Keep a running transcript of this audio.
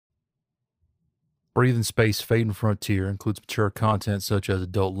Breathing Space Fading Frontier includes mature content such as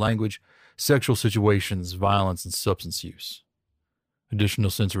adult language, sexual situations, violence, and substance use. Additional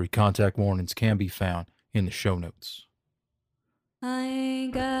sensory contact warnings can be found in the show notes. I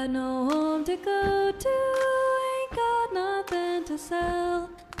ain't got no home to go to, ain't got nothing to sell,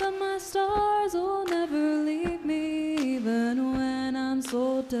 but my stars will never leave me even when I'm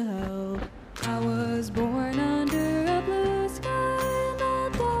sold to hell. I was born under a blue sky and I'll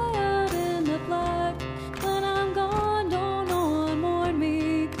die out in the black. When I'm gone, don't no one mourn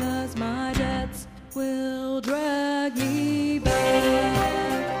me, 'cause my debts will drag me back.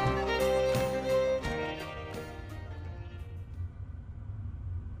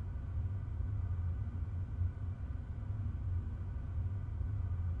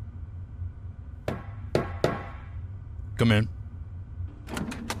 Come in.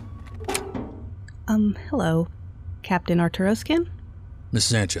 Hello. Captain Arturoskin?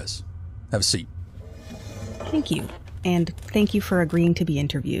 Miss Zanches, have a seat. Thank you. And thank you for agreeing to be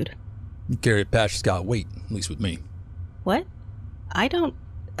interviewed. You carry a patch that's got weight, at least with me. What? I don't...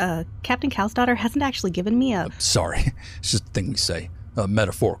 Captain Calsdottir hasn't actually given me a... Sorry, it's just a thing we say. A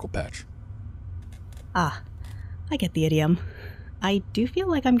metaphorical patch. Ah, I get the idiom. I do feel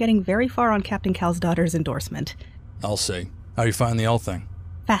like I'm getting very far on Captain Calsdottir's endorsement. I'll say. How do you find the L thing?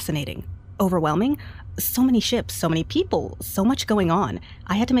 Fascinating. Overwhelming. So many ships, so many people, so much going on.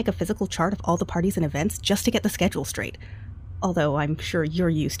 I had to make a physical chart of all the parties and events just to get the schedule straight. Although I'm sure you're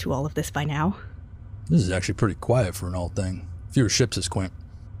used to all of this by now. This is actually pretty quiet for an all thing. Fewer ships this quint.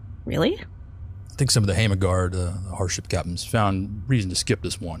 Really? I think some of the Hamagard, the harship captains, found reason to skip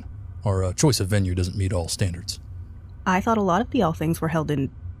this one. Our choice of venue doesn't meet all standards. I thought a lot of the all things were held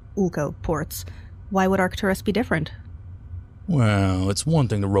in Ulco ports. Why would Arcturus be different? Well, it's one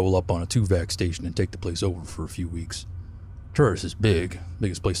thing to roll up on a 2-vac station and take the place over for a few weeks. Arcturus is big,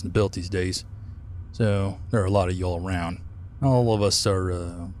 biggest place in the belt these days. So, there are a lot of y'all around. All of us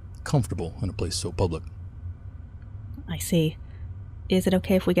are comfortable in a place so public. I see. Is it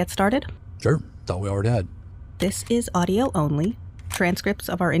okay if we get started? Sure, thought we already had. This is audio only. Transcripts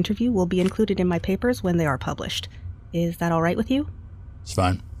of our interview will be included in my papers when they are published. Is that all right with you? It's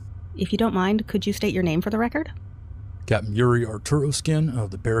fine. If you don't mind, could you state your name for the record? Captain Yuri Arturoskin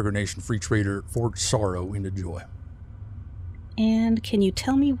of the Peregrination Free Trader forged sorrow into joy. And can you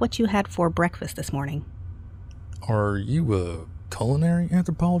tell me what you had for breakfast this morning? Are you a culinary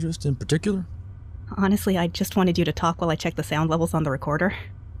anthropologist in particular? Honestly, I just wanted you to talk while I check the sound levels on the recorder.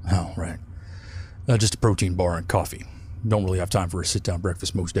 Oh, right. Just a protein bar and coffee. Don't really have time for a sit-down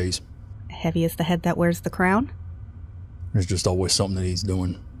breakfast most days. Heavy as the head that wears the crown? There's just always something that he's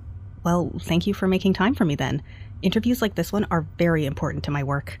doing. Well, thank you for making time for me then. Interviews like this one are very important to my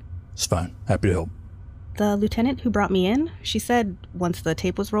work. It's fine. Happy to help. The lieutenant who brought me in, she said, once the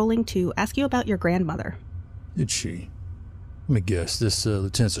tape was rolling, to ask you about your grandmother. Did she? Let me guess. This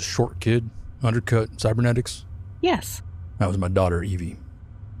lieutenant's a short kid? Undercut? Cybernetics? Yes. That was my daughter, Evie.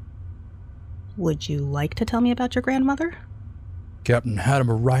 Would you like to tell me about your grandmother? Captain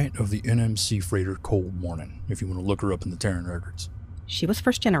Hadama Wright of the NMC freighter Cold Morning, if you want to look her up in the Terran records. She was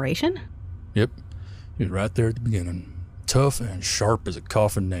first generation? Yep. She was right there at the beginning. Tough and sharp as a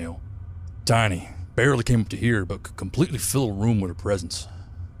coffin nail. Tiny. Barely came up to here, but could completely fill a room with her presence.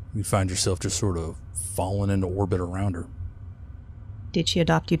 You'd find yourself just sort of falling into orbit around her. Did she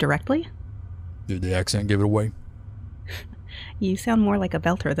adopt you directly? Did the accent give it away? You sound more like a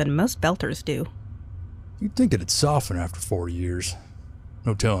belter than most belters do. You'd think it'd soften after 4 years.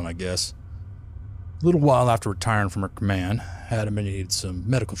 No telling, I guess. A little while after retiring from her command, Hadama needed some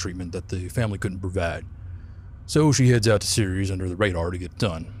medical treatment that the family couldn't provide. So she heads out to Ceres under the radar to get it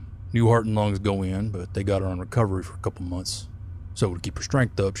done. New heart and lungs go in, but they got her on recovery for a couple months. So to keep her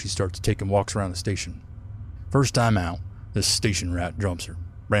strength up, she starts taking walks around the station. First time out, this station rat jumps her,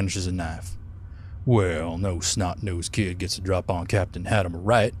 brandishes a knife. Well, no snot-nosed kid gets to drop on Captain Hadama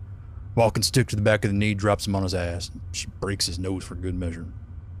Wright. Walking stick to the back of the knee, drops him on his ass, and she breaks his nose for good measure.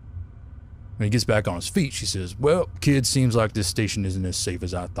 When he gets back on his feet, she says, "Well, kid, seems like this station isn't as safe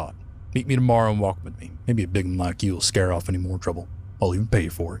as I thought. Meet me tomorrow and walk with me. Maybe a big one like you will scare off any more trouble. I'll even pay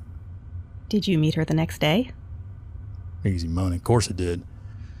you for it." Did you meet her the next day? Easy money, of course I did.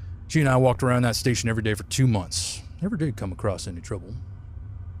 She and I walked around that station every day for 2 months. Never did come across any trouble.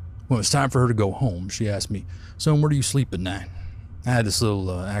 When it was time for her to go home, she asked me, "Son, where do you sleep at night?" I had this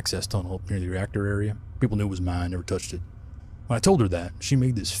little access tunnel up near the reactor area. People knew it was mine, never touched it. When I told her that, she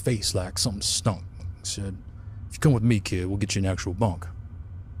made this face like something stunk. She said, "If you come with me, kid, we'll get you an actual bunk."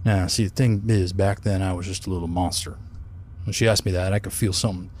 Now, see, the thing is, back then I was just a little monster. When she asked me that, I could feel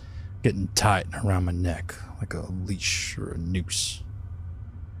something getting tight around my neck, like a leash or a noose.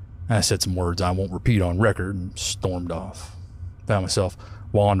 I said some words I won't repeat on record and stormed off. Found myself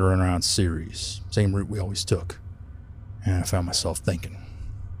wandering around Ceres, same route we always took. And I found myself thinking.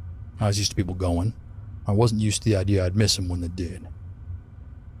 I was used to people going. I wasn't used to the idea I'd miss them when they did.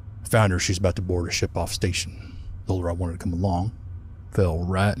 I found her. She's about to board a ship off station. Told her I wanted to come along. Fell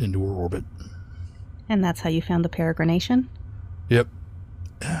right into her orbit. And that's how you found the Peregrination? Yep.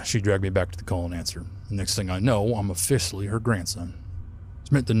 She dragged me back to the call and answer. The next thing I know, I'm officially her grandson.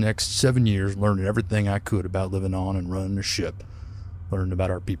 Spent the next 7 years learning everything I could about living on and running a ship. Learned about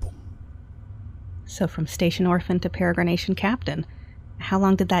our people. So from station orphan to Peregrination captain, how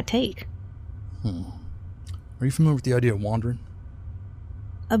long did that take? Are you familiar with the idea of wandering?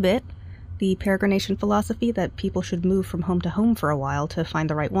 A bit. The Peregrination philosophy that people should move from home to home for a while to find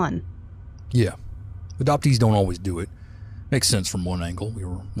the right one. Yeah. Adoptees don't always do it. Makes sense from one angle. We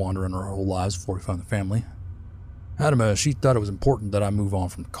were wandering our whole lives before we found the family. Adama, she thought it was important that I move on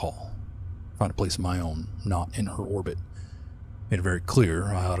from the call. Find a place of my own, not in her orbit. Made it very clear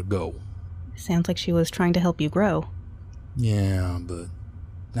I ought to go. Sounds like she was trying to help you grow. Yeah, but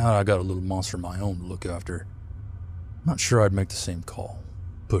now that I got a little monster of my own to look after, I'm not sure I'd make the same call.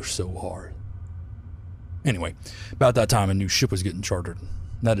 Push so hard. Anyway, about that time a new ship was getting chartered.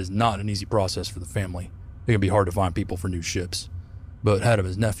 That is not an easy process for the family. It can be hard to find people for new ships. But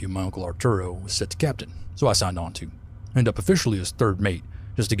Adama's nephew, my uncle Arturo, was set to captain, so I signed on too. Ended up officially as third mate,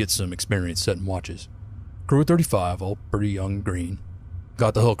 just to get some experience setting watches. Crew of 35, all pretty young and green.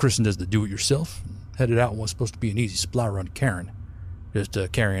 Got the hull christened as the do-it-yourself, and headed out what was supposed to be an easy supply run to Karen. Just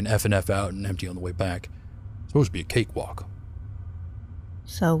carrying F&F out and empty on the way back. Supposed to be a cakewalk.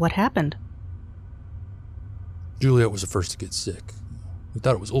 So what happened? Juliet was the first to get sick. We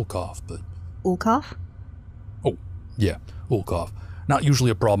thought it was Ulkov, but... Ulkov? Oh, yeah, Ulkov. Not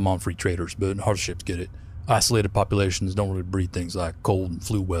usually a problem on free traders, but hard ships get it. Isolated populations don't really breed things like cold and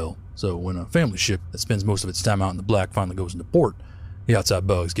flu well, so when a family ship that spends most of its time out in the black finally goes into port, the outside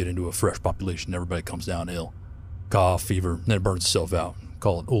bugs get into a fresh population and everybody comes downhill. Cough, fever, then it burns itself out.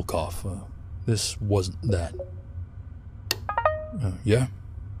 Call it Ulkov. This wasn't that. Yeah?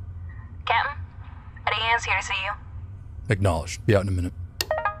 Captain, Ettienne's here to see you. Acknowledged. Be out in a minute.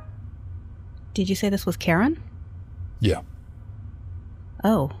 Did you say this was Karen? Yeah.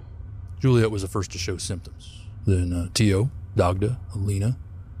 Oh. Juliet was the first to show symptoms. Then Tio, Dagda, Alina,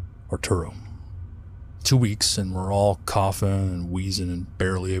 Arturo. 2 weeks, and we're all coughing and wheezing and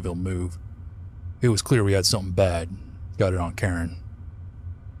barely able to move. It was clear we had something bad. Got it on Karen.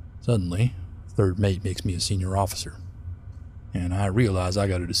 Suddenly, third mate makes me a senior officer. And I realize I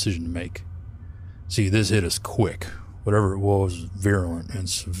got a decision to make. See, this hit us quick. Whatever it was virulent and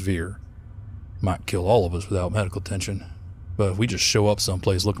severe. Might kill all of us without medical attention. But if we just show up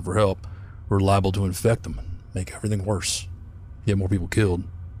someplace looking for help, we're liable to infect them and make everything worse. Get more people killed.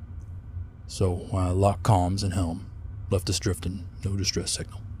 So I locked comms and helm. Left us drifting. No distress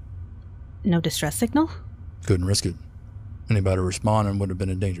signal. No distress signal? Couldn't risk it. Anybody responding would have been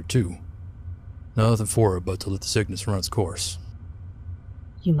in danger too. Nothing for it but to let the sickness run its course.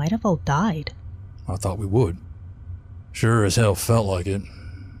 You might have all died. I thought we would. Sure as hell felt like it.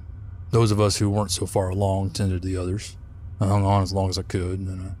 Those of us who weren't so far along tended to the others. I hung on as long as I could, and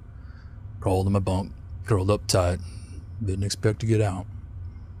then I crawled in my bunk, curled up tight, didn't expect to get out.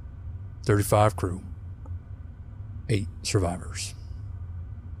 35 crew. 8 survivors.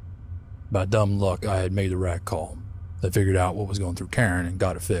 By dumb luck, I had made the right call. They figured out what was going through Karen and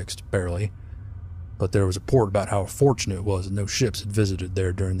got it fixed, barely. But there was a report about how fortunate it was that no ships had visited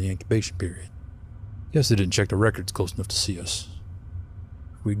there during the incubation period. Guess they didn't check the records close enough to see us.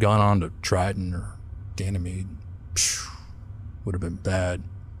 If we'd gone on to Triton or Ganymede, would have been bad.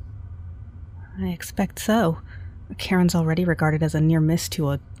 I expect so. Karen's already regarded as a near miss to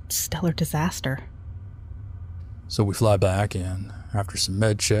a stellar disaster. So we fly back and, after some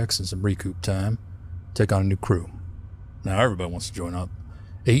med checks and some recoup time, take on a new crew. Now everybody wants to join up.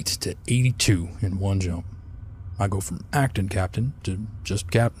 8 to 82 in one jump. I go from acting captain to just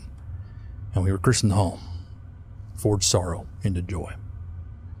captain. And we were christened the hull. Forged sorrow into joy.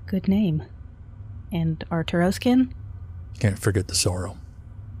 Good name. And Arturoskin? Can't forget the sorrow.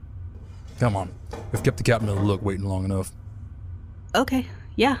 Come on. We've kept the captain of the look waiting long enough. Okay,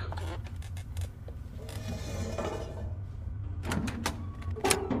 yeah.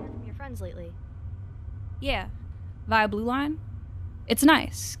 Your friends lately? Yeah, via Blue Line. It's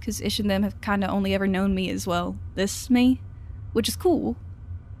nice, because Ish and them have kind of only ever known me as, well, this me, which is cool.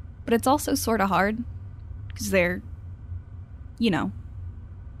 But it's also sort of hard, because they're, you know.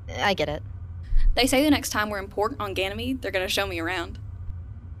 I get it. They say the next time we're in port on Ganymede, they're going to show me around.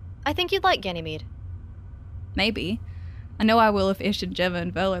 I think you'd like Ganymede. Maybe. I know I will if Ish and Gemma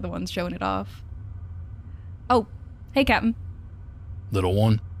and Vel are the ones showing it off. Oh, hey, Captain. Little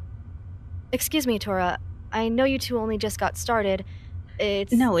one? Excuse me, Tora. I know you two only just got started.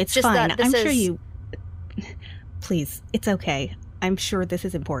 No, it's just fine. That this I'm is... sure you... Please, it's okay. I'm sure this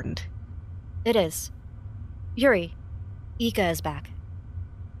is important. It is. Yuri, Eka is back.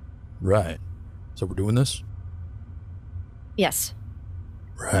 Right. So we're doing this? Yes.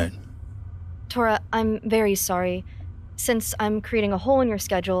 Right. Tora, I'm very sorry. Since I'm creating a hole in your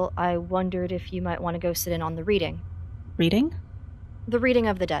schedule, I wondered if you might want to go sit in on the reading. Reading? The reading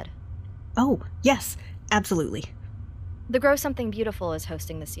of the dead. Oh, yes, absolutely. The Grow Something Beautiful is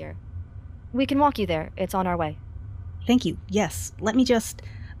hosting this year. We can walk you there. It's on our way. Thank you. Yes, let me just...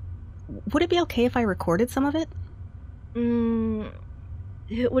 Would it be okay if I recorded some of it?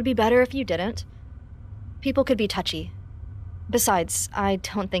 It would be better if you didn't. People could be touchy. Besides, I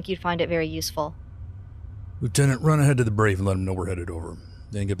don't think you'd find it very useful. Lieutenant, run ahead to the Brave and let them know we're headed over.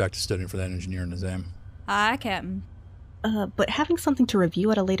 Then get back to studying for that engineering exam. Hi, Captain. But having something to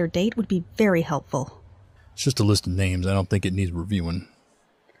review at a later date would be very helpful. It's just a list of names. I don't think it needs reviewing.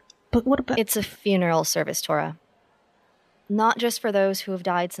 But what about... It's a funeral service, Tora. Not just for those who have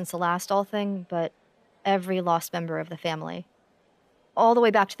died since the last All Thing, but every lost member of the family. All the way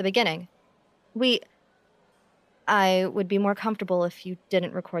back to the beginning. I would be more comfortable if you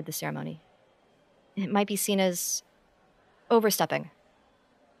didn't record the ceremony. It might be seen as overstepping.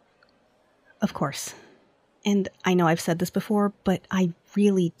 Of course. And I know I've said this before, but I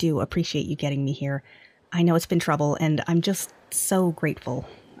really do appreciate you getting me here. I know it's been trouble, and I'm just so grateful.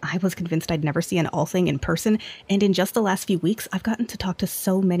 I was convinced I'd never see an All Thing in person, and in just the last few weeks, I've gotten to talk to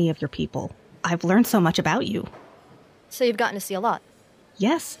so many of your people. I've learned so much about you. So you've gotten to see a lot?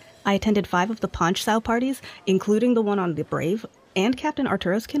 Yes. I attended 5 of the Ponch Sow parties, including the one on the Brave, and Captain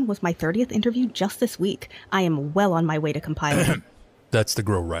Arturoskin was my 30th interview just this week. I am well on my way to compiling. That's the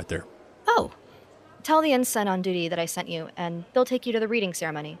Grow right there. Oh. Tell the ensign on duty that I sent you, and they'll take you to the reading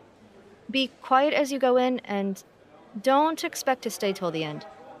ceremony. Be quiet as you go in, and don't expect to stay till the end.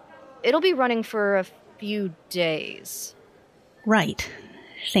 It'll be running for a few days. Right.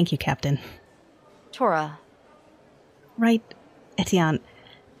 Thank you, Captain. Tora. Right, Ettienne.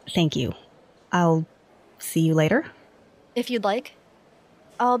 Thank you. I'll see you later. If you'd like.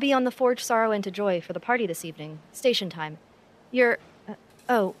 I'll be on the Forge Sorrow into Joy for the party this evening. Station time. Yuri?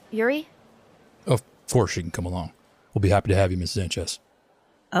 Of course she can come along. We'll be happy to have you, Miss Zanches.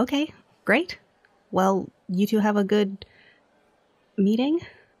 Okay, great. Well, you two have a good meeting?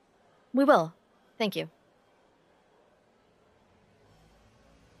 We will. Thank you.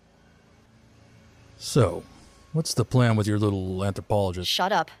 So, what's the plan with your little anthropologist?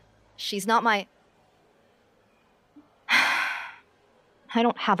 Shut up. She's not my... I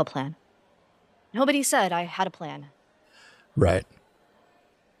don't have a plan. Nobody said I had a plan. Right.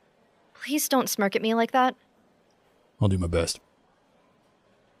 Please don't smirk at me like that. I'll do my best.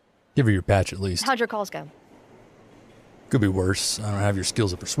 Give her your patch at least. How'd your calls go? Could be worse. I don't have your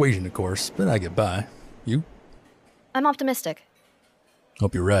skills of persuasion, of course, but I get by. You? I'm optimistic.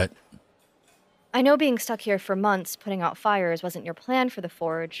 Hope you're right. I know being stuck here for months putting out fires wasn't your plan for the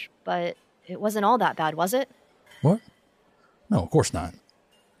Forge, but it wasn't all that bad, was it? What? No, of course not.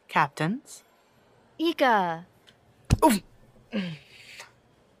 Captains? Eka!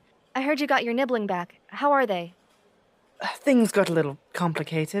 I heard you got your nibbling back. How are they? Things got a little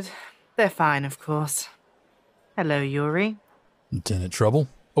complicated. They're fine, of course. Hello, Yuri. Lieutenant Trouble?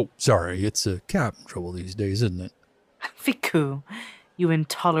 Oh, sorry, it's Captain Trouble these days, isn't it? Fiku, you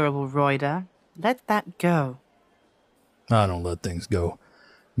intolerable roider. Let that go. I don't let things go.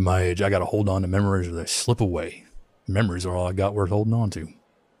 At my age, I gotta hold on to memories or they slip away. Memories are all I got worth holding on to.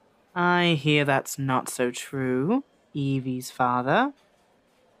 I hear that's not so true, Evie's father.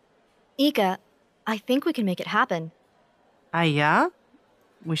 Eka, I think we can make it happen. Ah, yeah?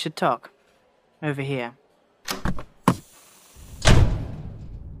 We should talk. Over here.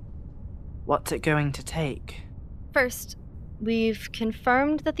 What's it going to take? First, we've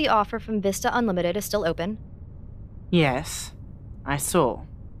confirmed that the offer from Vista Unlimited is still open. Yes, I saw.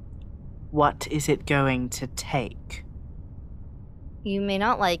 What is it going to take? You may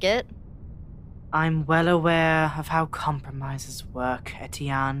not like it. I'm well aware of how compromises work,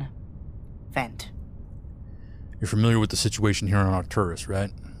 Ettienne. Vent. You're familiar with the situation here on Arcturus,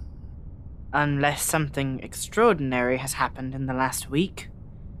 right? Unless something extraordinary has happened in the last week.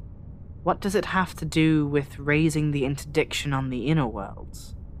 What does it have to do with raising the interdiction on the inner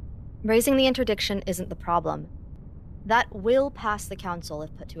worlds? Raising the interdiction isn't the problem. That will pass the council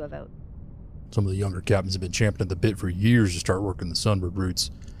if put to a vote. Some of the younger captains have been champing at the bit for years to start working the Sunbird routes.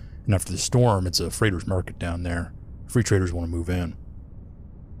 And after the storm, it's a freighter's market down there. Free traders want to move in.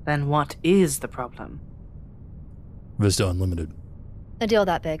 Then what is the problem? Vista Unlimited. A deal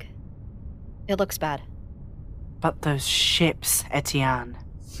that big. It looks bad. But those ships, Ettienne.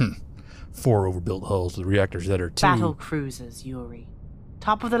 4 overbuilt hulls with reactors that are too... Battle cruisers, Yuri.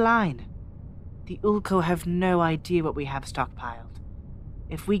 Top of the line. The Ulko have no idea what we have stockpiled.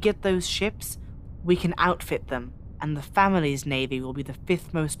 If we get those ships, we can outfit them, and the family's navy will be the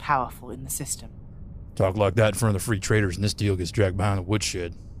 5th most powerful in the system. Talk like that in front of the free traders and this deal gets dragged behind the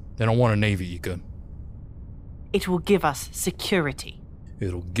woodshed. They don't want a navy, Eka. It will give us security.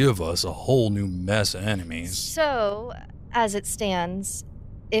 It'll give us a whole new mess of enemies. So, as it stands,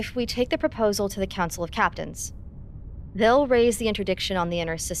 if we take the proposal to the Council of Captains, they'll raise the interdiction on the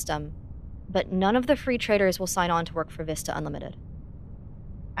inner system, but none of the free traders will sign on to work for Vista Unlimited.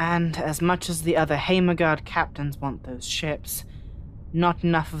 And as much as the other Heimagard captains want those ships, not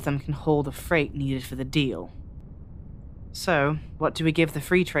enough of them can haul the freight needed for the deal. So, what do we give the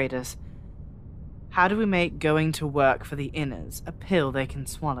free traders? How do we make going to work for the Inners a pill they can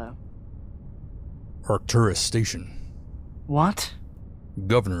swallow? Arcturus Station. What? The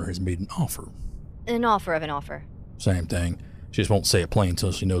governor has made an offer. An offer of an offer. Same thing. She just won't say it plain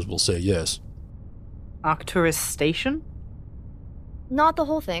until she knows we'll say yes. Arcturus Station? Not the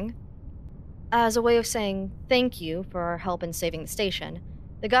whole thing. As a way of saying thank you for our help in saving the station,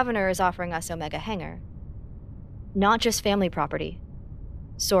 the governor is offering us Omega Hangar. Not just family property.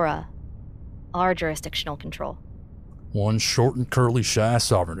 Sora. Our jurisdictional control. One short and curly shy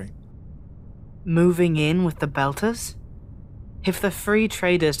sovereignty. Moving in with the Belters? If the free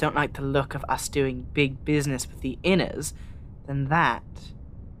traders don't like the look of us doing big business with the Inners, then that...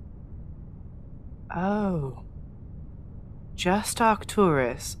 Oh. Just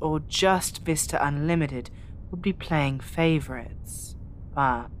Arcturus or just Vista Unlimited would be playing favorites,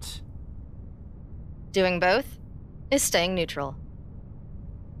 but... Doing both is staying neutral.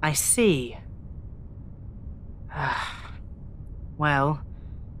 I see. Well,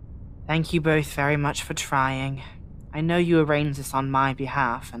 thank you both very much for trying. I know you arranged this on my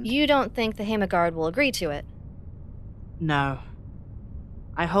behalf, and... You don't think the Heimagard will agree to it? No.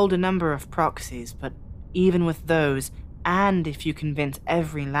 I hold a number of proxies, but even with those, and if you convince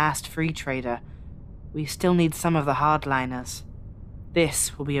every last free trader, we still need some of the hardliners.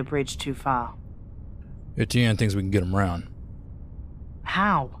 This will be a bridge too far. Ettienne thinks we can get them round.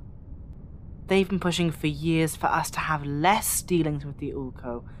 How? They've been pushing for years for us to have less dealings with the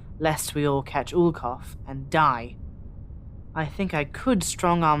Ulko, lest we all catch Ulkov and die. I think I could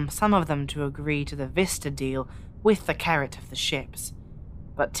strong-arm some of them to agree to the Vista deal with the carrot of the ships.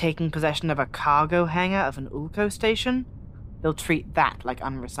 But taking possession of a cargo hangar of an Ulko station? They'll treat that like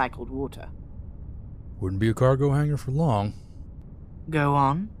unrecycled water. Wouldn't be a cargo hangar for long. Go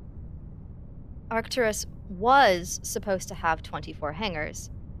on. Arcturus was supposed to have 24 hangars,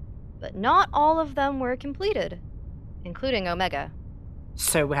 but not all of them were completed, including Omega.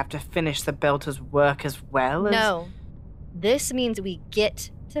 So we have to finish the Belter's work as well as... No. This means we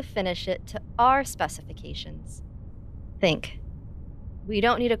get to finish it to our specifications. Think. We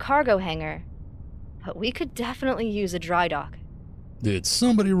don't need a cargo hangar, but we could definitely use a dry dock. Did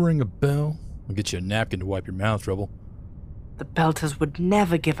somebody ring a bell? I'll get you a napkin to wipe your mouth trouble. The Belters would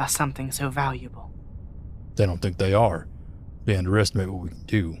never give us something so valuable. They don't think they are. They underestimate what we can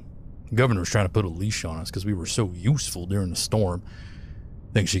do. The governor's trying to put a leash on us because we were so useful during the storm.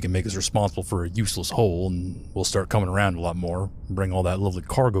 Thinks she can make us responsible for a useless hole, and we'll start coming around a lot more and bring all that lovely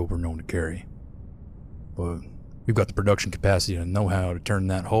cargo we're known to carry. But we've got the production capacity and know-how to turn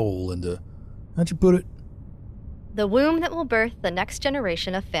that hole into... How'd you put it? The womb that will birth the next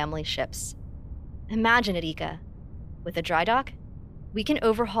generation of family ships. Imagine it, Eka. With a dry dock, we can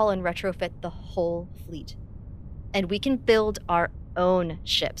overhaul and retrofit the whole fleet. And we can build our own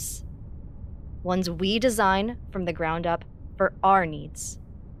ships. Ones we design from the ground up for our needs.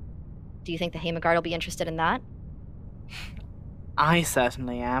 Do you think the Heimagard will be interested in that? I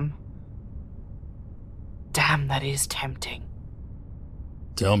certainly am. Damn, that is tempting.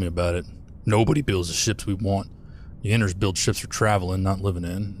 Tell me about it. Nobody builds the ships we want. The Inners build ships for traveling, not living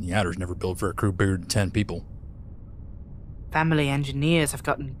in. The Outers never build for a crew bigger than 10 people. Family engineers have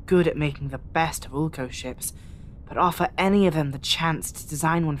gotten good at making the best of Ulko ships, but offer any of them the chance to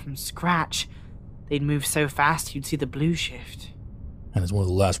design one from scratch, they'd move so fast you'd see the blue shift. And it's one of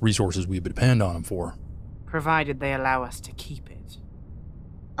the last resources we depend on them for. Provided they allow us to keep it.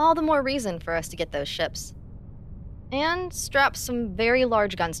 All the more reason for us to get those ships. And strap some very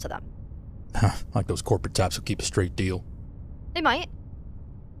large guns to them. Like those corporate types who keep a straight deal. They might.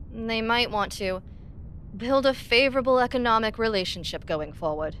 They might want to build a favorable economic relationship going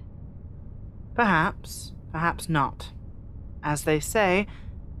forward. Perhaps, perhaps not. As they say,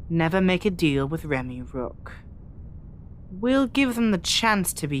 never make a deal with Remy Rook. We'll give them the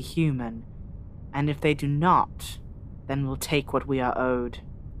chance to be human, and if they do not, then we'll take what we are owed.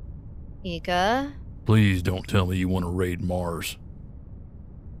 Eka? Please don't tell me you want to raid Mars.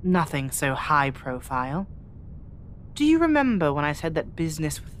 Nothing so high profile. Do you remember when I said that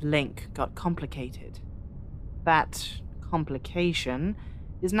business with Link got complicated? That complication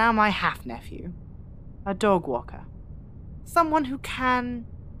is now my half-nephew, a dog walker. Someone who can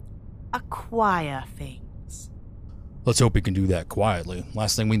acquire things. Let's hope he can do that quietly.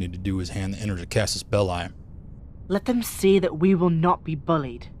 Last thing we need to do is hand the inners to Casus Belli. Let them see that we will not be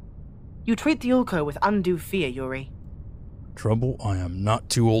bullied. You treat the Ulco with undue fear, Yuri. Trouble, I am not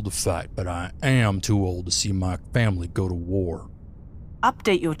too old to fight, but I am too old to see my family go to war.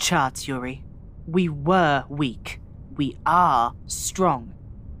 Update your charts, Yuri. We were weak. We are strong.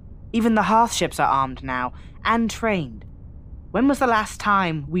 Even the Hearth ships are armed now, and trained. When was the last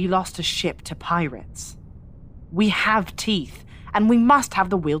time we lost a ship to pirates? We have teeth, and we must have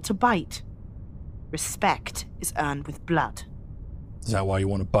the will to bite. Respect is earned with blood. Is that why you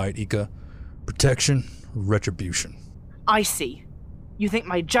want to bite, Eka? Protection or retribution? I see. You think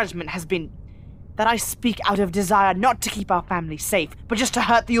my judgment has been that I speak out of desire not to keep our family safe, but just to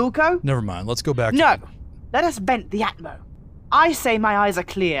hurt the Ulco? Never mind, let's go back No! to... Let us bend the Atmo. I say my eyes are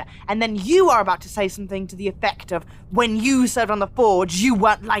clear, and then you are about to say something to the effect of, when you served on the Forge, you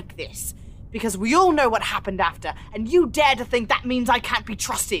weren't like this. Because we all know what happened after, and you dare to think that means I can't be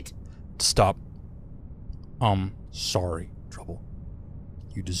trusted. Stop. Sorry, Trouble.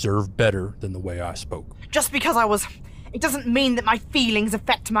 You deserve better than the way I spoke. Just because it doesn't mean that my feelings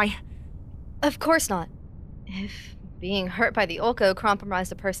affect my... Of course not. If being hurt by the Ulco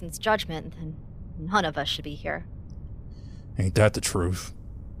compromised a person's judgment, then none of us should be here. Ain't that the truth?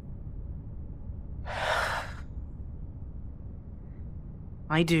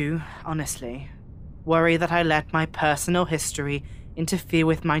 I do, honestly, worry that I let my personal history interfere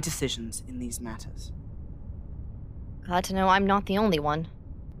with my decisions in these matters. Glad to know I'm not the only one.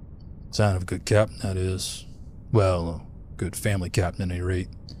 Sign of a good captain, that is. Well, a good family captain at any rate.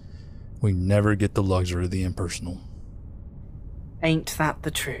 We never get the luxury of the impersonal. Ain't that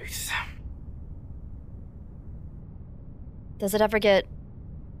the truth? Does it ever get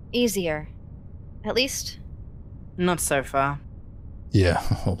easier? At least? Not so far. Yeah,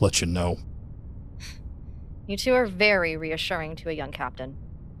 I'll let you know. You two are very reassuring to a young captain.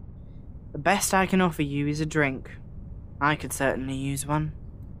 The best I can offer you is a drink. I could certainly use one.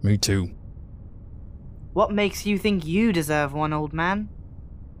 Me too. What makes you think you deserve one, old man?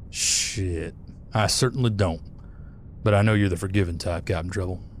 Shit. I certainly don't. But I know you're the forgiving type, Captain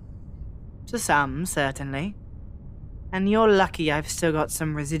Trouble. To some, certainly. And you're lucky I've still got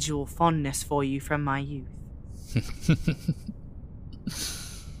some residual fondness for you from my youth.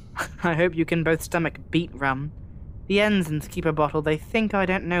 I hope you can both stomach beet rum. The ensigns keep a bottle they think I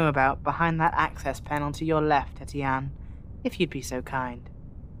don't know about behind that access panel to your left, Ettienne, if you'd be so kind.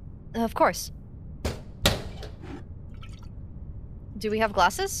 Of course. Do we have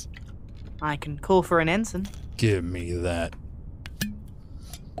glasses? I can call for an ensign. Give me that.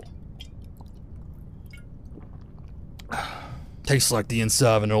 Tastes like the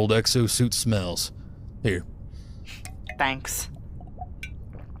inside of an old exosuit smells. Here. Thanks.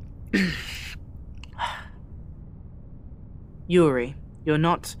 Yuri, you're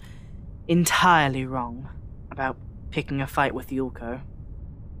not entirely wrong about picking a fight with the Ulco.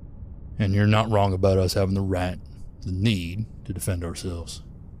 And you're not wrong about us having the right, the need, to defend ourselves.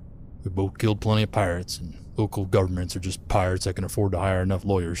 We both killed plenty of pirates, and local governments are just pirates that can afford to hire enough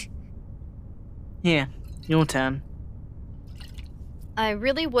lawyers. Here, your turn. I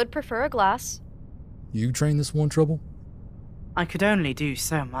really would prefer a glass. You train this one, Trouble? I could only do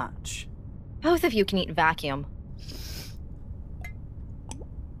so much. Both of you can eat vacuum.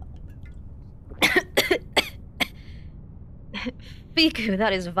 Fiku,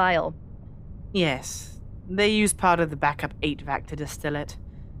 that is vile. Yes, they use part of the backup 8-vac to distill it.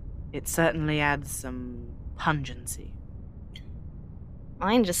 It certainly adds some pungency.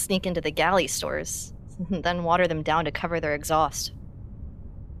 Mine just sneak into the galley stores, then water them down to cover their exhaust.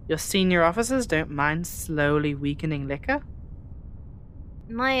 Your senior officers don't mind slowly weakening liquor?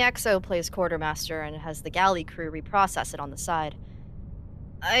 My XO plays quartermaster and has the galley crew reprocess it on the side.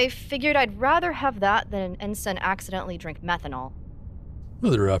 I figured I'd rather have that than an ensign accidentally drink methanol.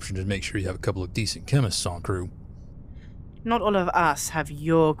 Another option is to make sure you have a couple of decent chemists on crew. Not all of us have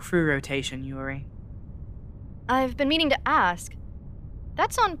your crew rotation, Yuri. I've been meaning to ask.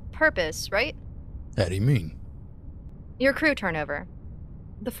 That's on purpose, right? How do you mean? Your crew turnover.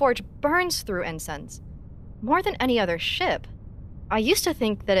 The Forge burns through ensigns. More than any other ship. I used to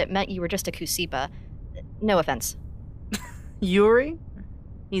think that it meant you were just a Kusipa. No offense. Yuri?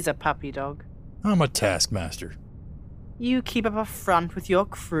 He's a puppy dog. I'm a taskmaster. You keep up a front with your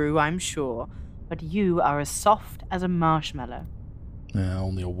crew, I'm sure, but you are as soft as a marshmallow.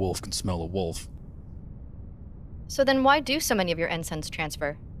 Only a wolf can smell a wolf. So then why do so many of your ensigns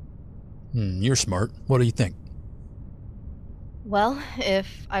transfer? You're smart. What do you think? Well,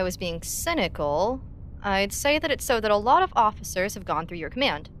 if I was being cynical, I'd say that it's so that a lot of officers have gone through your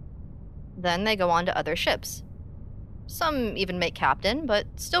command. Then they go on to other ships. Some even make captain, but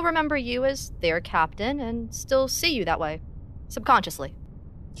still remember you as their captain and still see you that way, subconsciously.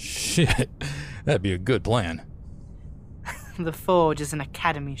 Shit, that'd be a good plan. The Forge is an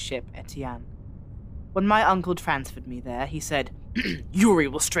academy ship, Ettienne. When my uncle transferred me there, he said, Yuri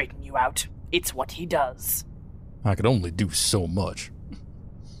will straighten you out. It's what he does. I could only do so much.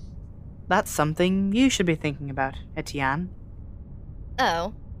 That's something you should be thinking about, Ettienne.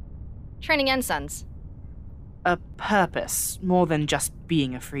 Oh. Training ensigns. A purpose, more than just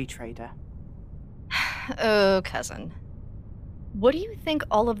being a free trader. Oh, cousin. What do you think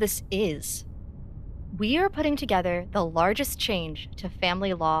all of this is? We are putting together the largest change to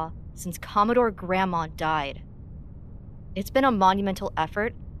family law since Commodore Grandma died. It's been a monumental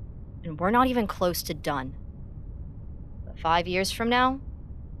effort, and we're not even close to done. But 5 years from now,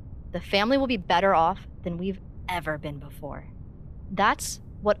 the family will be better off than we've ever been before. That's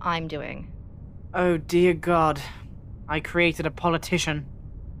what I'm doing. Oh dear God, I created a politician.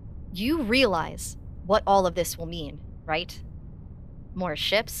 You realize what all of this will mean, right? More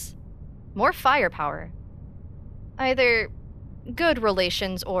ships, more firepower. Either good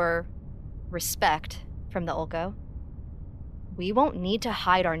relations or respect from the Ulko. We won't need to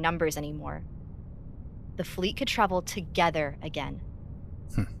hide our numbers anymore. The fleet could travel together again.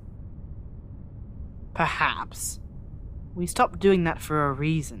 Perhaps. We stopped doing that for a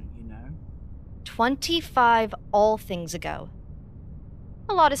reason, you know. 25 all things ago.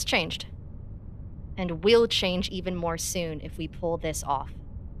 A lot has changed. And will change even more soon if we pull this off.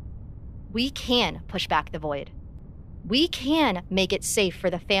 We can push back the void. We can make it safe for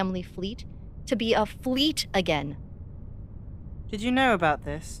the family fleet to be a fleet again. Did you know about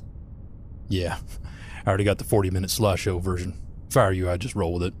this? Yeah, I already got the 40-minute slideshow version. If I were you, I'd just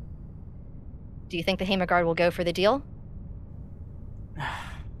roll with it. Do you think the Hammerguard will go for the deal?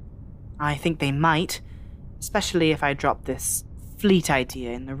 I think they might, especially if I drop this fleet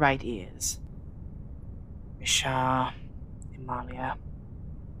idea in the right ears. Bishar, Himalaya,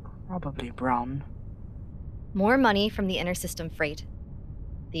 probably Bron. More money from the inter-system freight.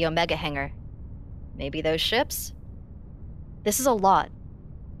 The Omega hangar. Maybe those ships? This is a lot,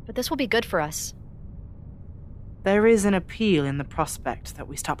 but this will be good for us. There is an appeal in the prospect that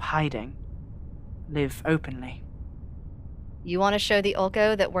we stop hiding. Live openly. You want to show the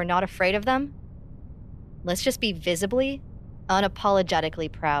Ulko that we're not afraid of them? Let's just be visibly,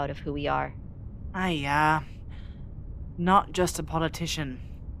 unapologetically proud of who we are. Not just a politician.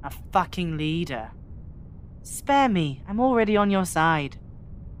 A fucking leader. Spare me. I'm already on your side.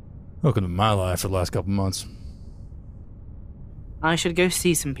 Welcome to my life for the last couple months. I should go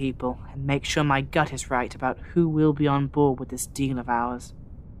see some people and make sure my gut is right about who will be on board with this deal of ours.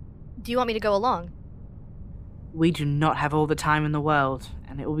 Do you want me to go along? We do not have all the time in the world,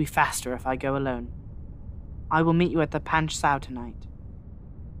 and it will be faster if I go alone. I will meet you at the Panch Sao tonight.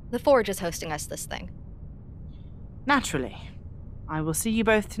 The Forge is hosting us this thing. Naturally. I will see you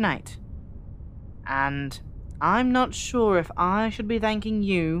both tonight. And I'm not sure if I should be thanking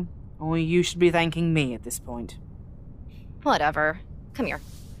you, or you should be thanking me at this point. Whatever. Come here.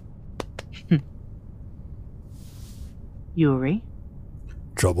 Yuri?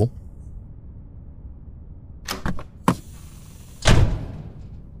 Trouble?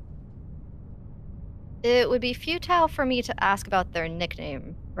 It would be futile for me to ask about their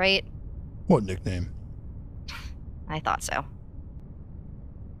nickname, right? What nickname? I thought so.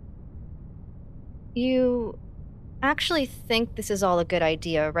 You actually think this is all a good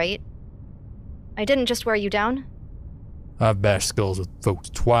idea, right? I didn't just wear you down? I've bashed skulls with folks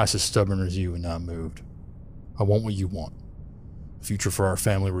twice as stubborn as you and not moved. I want what you want. A future for our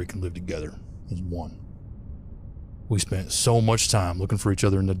family where we can live together as one. We spent so much time looking for each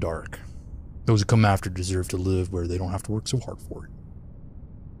other in the dark. Those who come after deserve to live where they don't have to work so hard for it.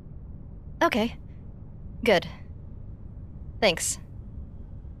 Okay. Good. Thanks.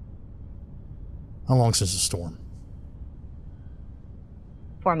 How long since the storm?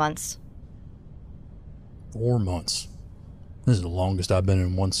 4 months. 4 months. This is the longest I've been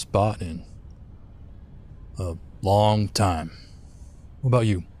in one spot in a long time. What about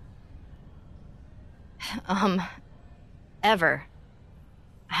you? Ever.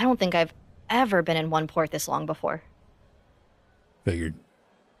 I don't think I've ever been in one port this long before. Figured.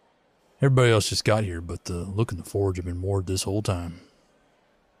 Everybody else just got here, but the look in the forge have been moored this whole time.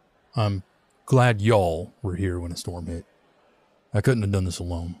 I'm glad y'all were here when the storm hit. I couldn't have done this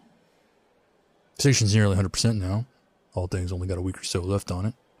alone. Station's nearly 100% now. All things only got a week or so left on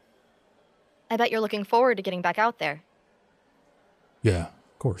it. I bet you're looking forward to getting back out there. Yeah,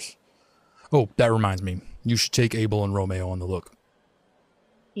 of course. Oh, that reminds me. You should take Abel and Romeo on the look.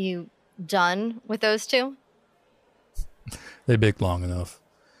 You done with those two? They baked long enough.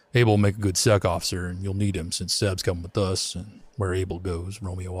 Abel will make a good sec officer, and you'll need him since Seb's coming with us, and where Abel goes,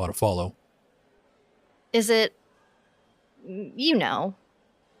 Romeo ought to follow. Is it... you know?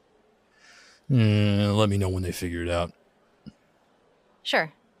 Let me know when they figure it out.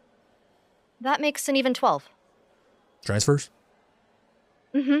 Sure. That makes an even 12. Transfers?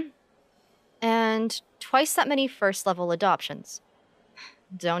 Mm-hmm. And twice that many first-level adoptions.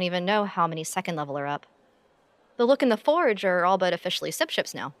 Don't even know how many second-level are up. The Look and the Forge are all but officially SIP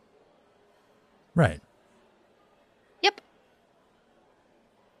ships now. Right. Yep.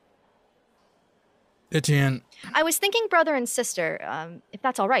 Ettienne. I was thinking brother and sister, if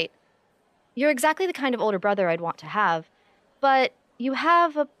that's all right. You're exactly the kind of older brother I'd want to have, but you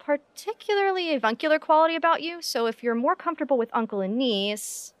have a particularly avuncular quality about you, so if you're more comfortable with uncle and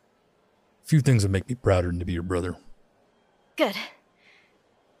niece... Few things would make me prouder than to be your brother. Good.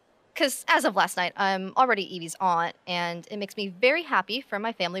 Because as of last night, I'm already Evie's aunt, and it makes me very happy for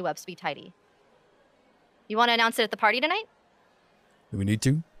my family webs to be tidy. You want to announce it at the party tonight? Do we need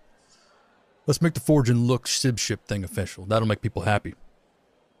to? Let's make the Forge and Look SIB ship thing official. That'll make people happy.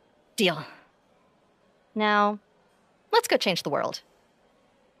 Deal. Now, let's go change the world.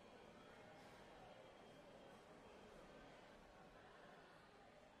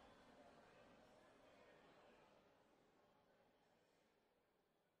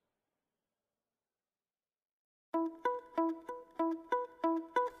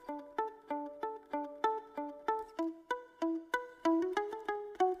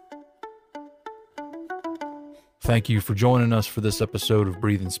 Thank you for joining us for this episode of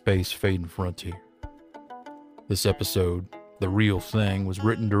Breathing Space, Fading Frontier. This episode, The Real Thing, was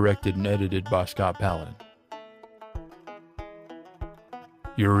written, directed, and edited by Scott Paladin.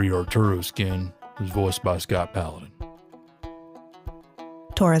 Yuri Arturoskin was voiced by Scott Paladin.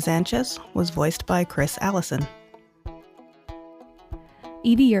 Tora Zanches was voiced by Allison.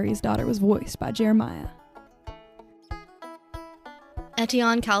 Evie Yurisdottir was voiced by Jeremiah.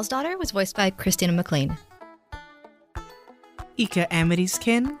 Ettienne Calsdottir was voiced by Christina Mcclain. Eka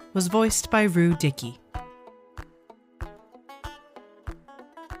Amityskin was voiced by Rue Dickey.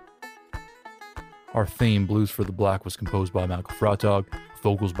 Our theme, Blues for the Black, was composed by Michael Frotog,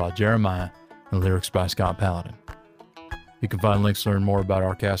 vocals by Jeremiah, and lyrics by Scott Paladin. You can find links to learn more about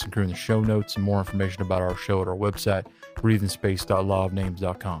our cast and crew in the show notes, and more information about our show at our website,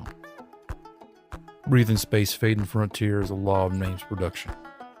 breathingspace.lawofnames.com. Breathing Space, Fading Frontier is a Law of Names production.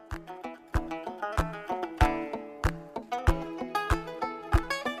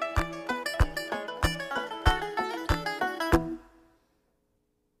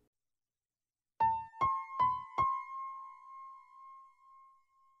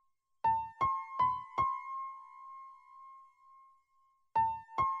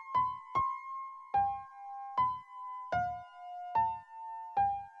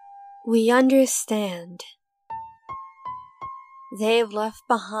 We understand. They've left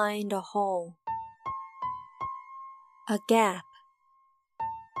behind a hole, a gap.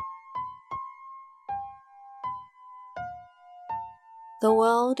 The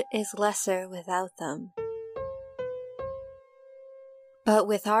world is lesser without them. But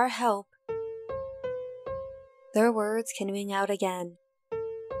with our help, their words can ring out again.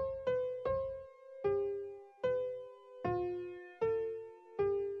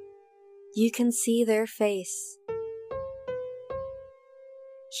 You can see their face,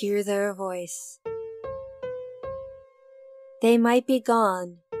 hear their voice. They might be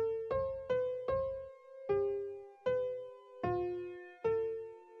gone,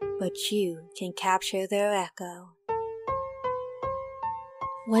 but you can capture their echo.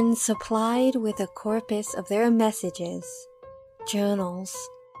 When supplied with a corpus of their messages, journals,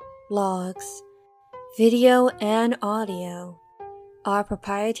 logs, video, and audio, our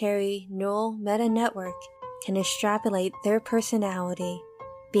proprietary neural meta-network can extrapolate their personality,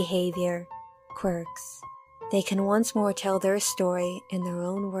 behavior, quirks. They can once more tell their story in their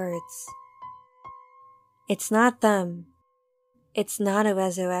own words. It's not them. It's not a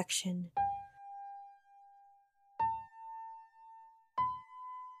resurrection.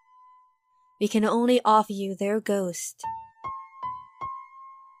 We can only offer you their ghost.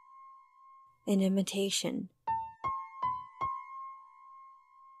 An imitation.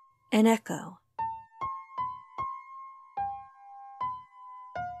 An echo.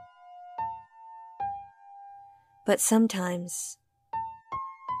 But sometimes,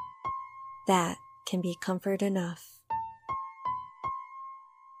 that can be comfort enough.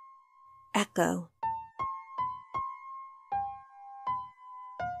 Echo.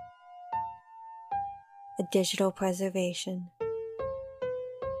 A digital preservation.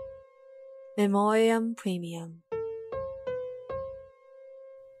 Memoriam premium.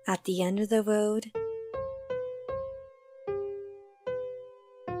 At the end of the road,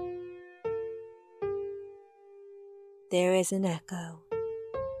 there is an echo.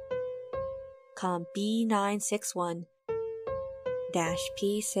 Com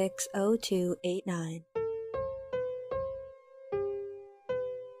B961-P60289.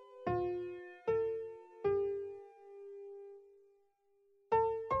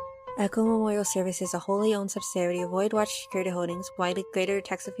 Echo Memorial Service is a wholly owned subsidiary of Voidwatch Security Holdings, widely Greater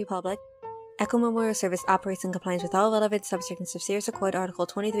Texas Republic. Echo Memorial Service operates in compliance with all relevant subsections of Sears Accord Article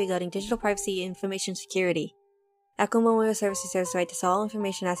 23 regarding digital privacy and information security. Echo Memorial Service reserves the right to sell all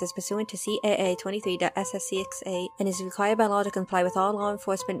information assets pursuant to CAA 23.SS6A and is required by law to comply with all law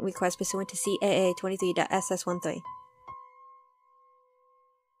enforcement requests pursuant to CAA 23.SS13.